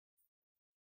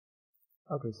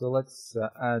Okay, so let's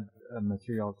add a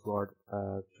material to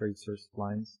our tracer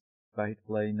splines. If I hit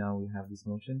play, now we have this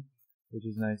motion, which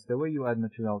is nice. The way you add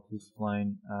material to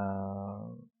spline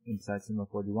inside Cinema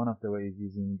 4D, one of the ways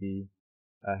using the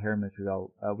hair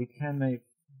material. We can make,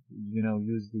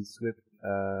 use these Swift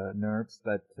NURBS,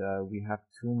 but we have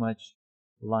too much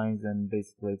lines, and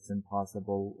basically it's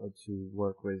impossible to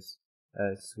work with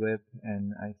Swift.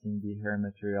 And I think the hair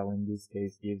material in this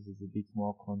case gives us a bit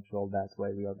more control. That's why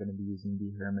we are going to be using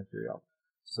the hair material.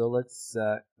 So let's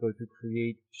go to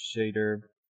create shader,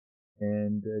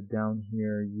 and down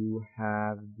here you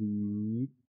have the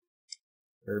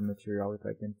hair material. If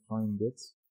I can find it,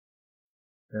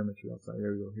 hair material. So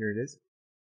here we go. Here it is.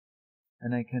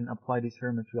 And I can apply this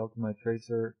hair material to my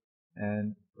tracer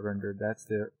and render. That's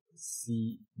the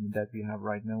C that we have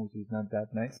right now, which is not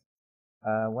that nice.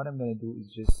 What I'm going to do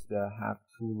is just have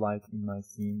two lights in my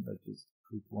scene, but just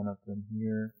put one of them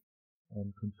here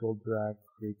and control drag,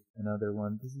 create another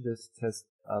one. This is just test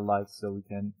light so we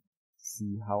can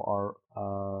see how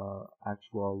our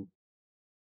actual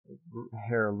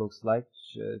hair looks like.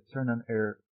 Turn on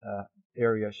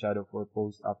area shadow for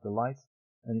both of the lights.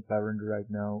 And if I render right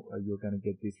now, you're going to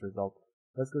get this result.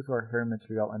 Let's go to our hair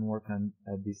material and work on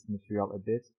this material a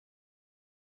bit.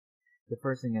 The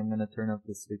first thing, I'm going to turn off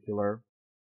the specular.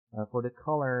 For the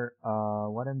color,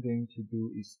 what I'm going to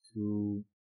do is to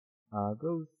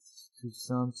go to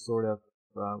some sort of,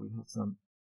 we have some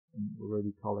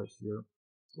already colors here.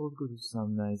 So let's go to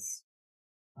some nice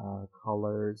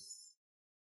colors.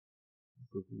 Let's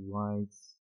go to white.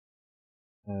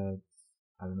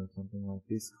 I don't know, something like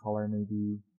this color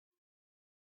maybe.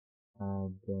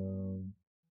 And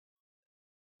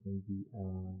maybe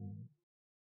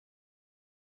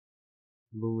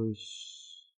bluish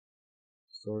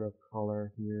sort of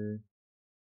color here.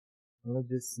 And let's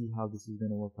just see how this is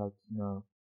gonna work out now.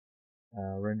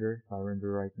 Render. If I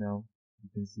render right now, you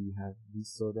can see we have this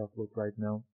sort of look right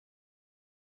now.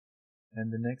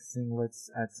 And the next thing, let's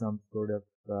add some sort of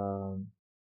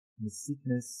the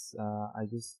thickness. I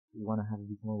just want to have a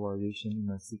bit more variation in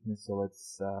my thickness, so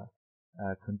let's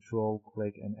control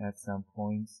click and add some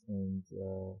points, and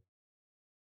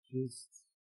just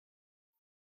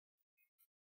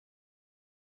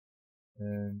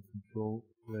control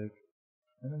click,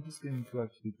 and I'm just going to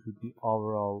actually put the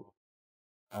overall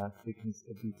thickness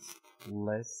a bit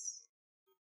less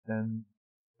than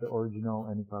the original.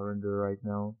 And if I render right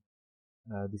now,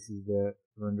 this is the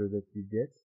render that you get.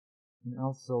 And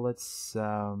also let's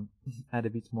add a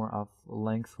bit more of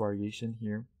length variation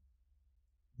here.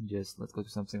 Just let's go to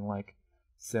something like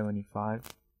 75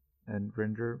 and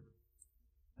render.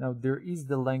 Now there is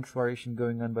the length variation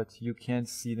going on, but you can't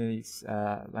see this,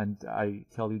 and I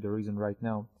tell you the reason right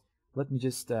now. Let me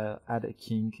just add a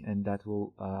kink, and that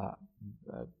will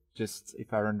just,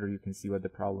 if I render, you can see what the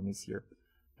problem is here.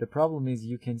 The problem is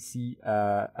you can see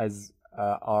as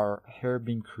our hair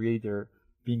being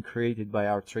created by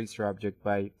our tracer object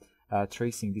by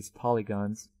tracing these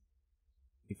polygons.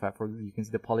 If I forget, you can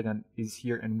see the polygon is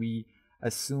here, and we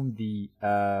assume the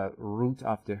root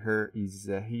of the hair is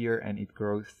here and it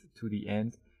grows to the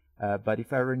end. But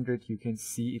if I render it, you can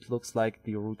see it looks like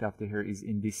the root of the hair is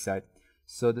in this side.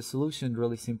 So the solution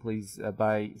really simply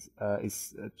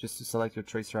is just to select your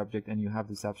tracer object, and you have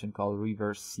this option called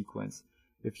reverse sequence.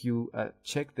 If you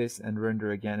check this and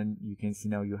render again, and you can see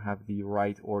now you have the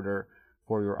right order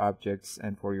for your objects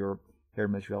and for your hair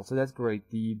material. So that's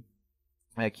great. The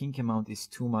kink amount is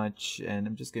too much, and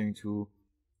I'm just going to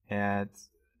add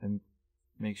and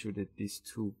make sure that these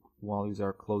two values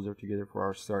are closer together for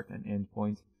our start and end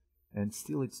point. And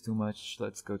still it's too much.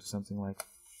 Let's go to something like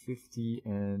 50,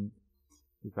 and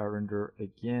if I render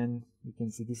again, you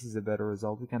can see this is a better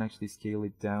result. We can actually scale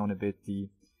it down a bit, the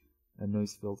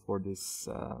noise field for this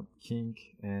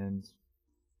kink, and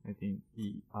I think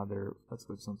the other, let's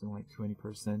go to something like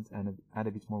 20% and add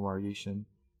a bit more variation.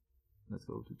 Let's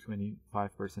go to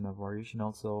 25% of variation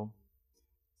also.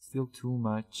 Still too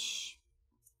much.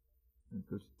 Let's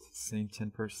go to the same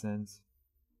 10%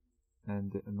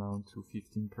 and the amount to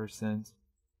 15%.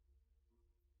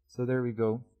 So there we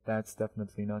go. That's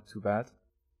definitely not too bad.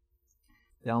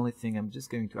 The only thing, I'm just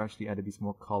going to actually add a bit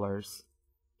more colors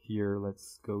here.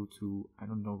 Let's go to, I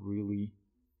don't know really,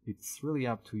 it's really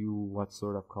up to you what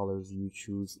sort of colors you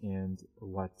choose and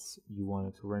what you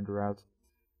wanted to render out.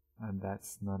 And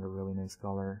that's not a really nice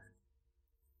color.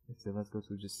 Let's go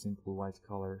to just simple white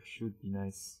color. Should be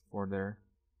nice for there.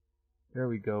 There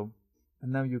we go.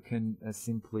 And now you can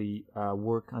simply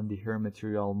work on the hair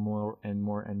material more and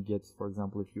more and get, for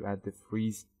example, if you add the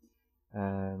freeze,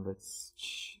 let's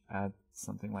add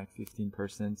something like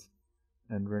 15%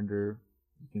 and render.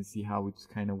 you can see how it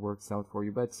kind of works out for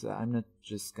you. But I'm not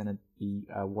just gonna be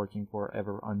working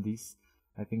forever on this.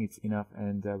 I think it's enough,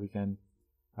 and we can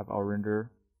have our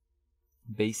render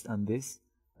based on this.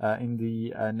 In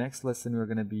the next lesson, we're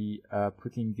gonna be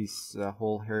putting this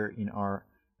whole hair in our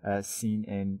scene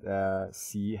and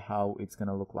see how it's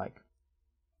gonna look like.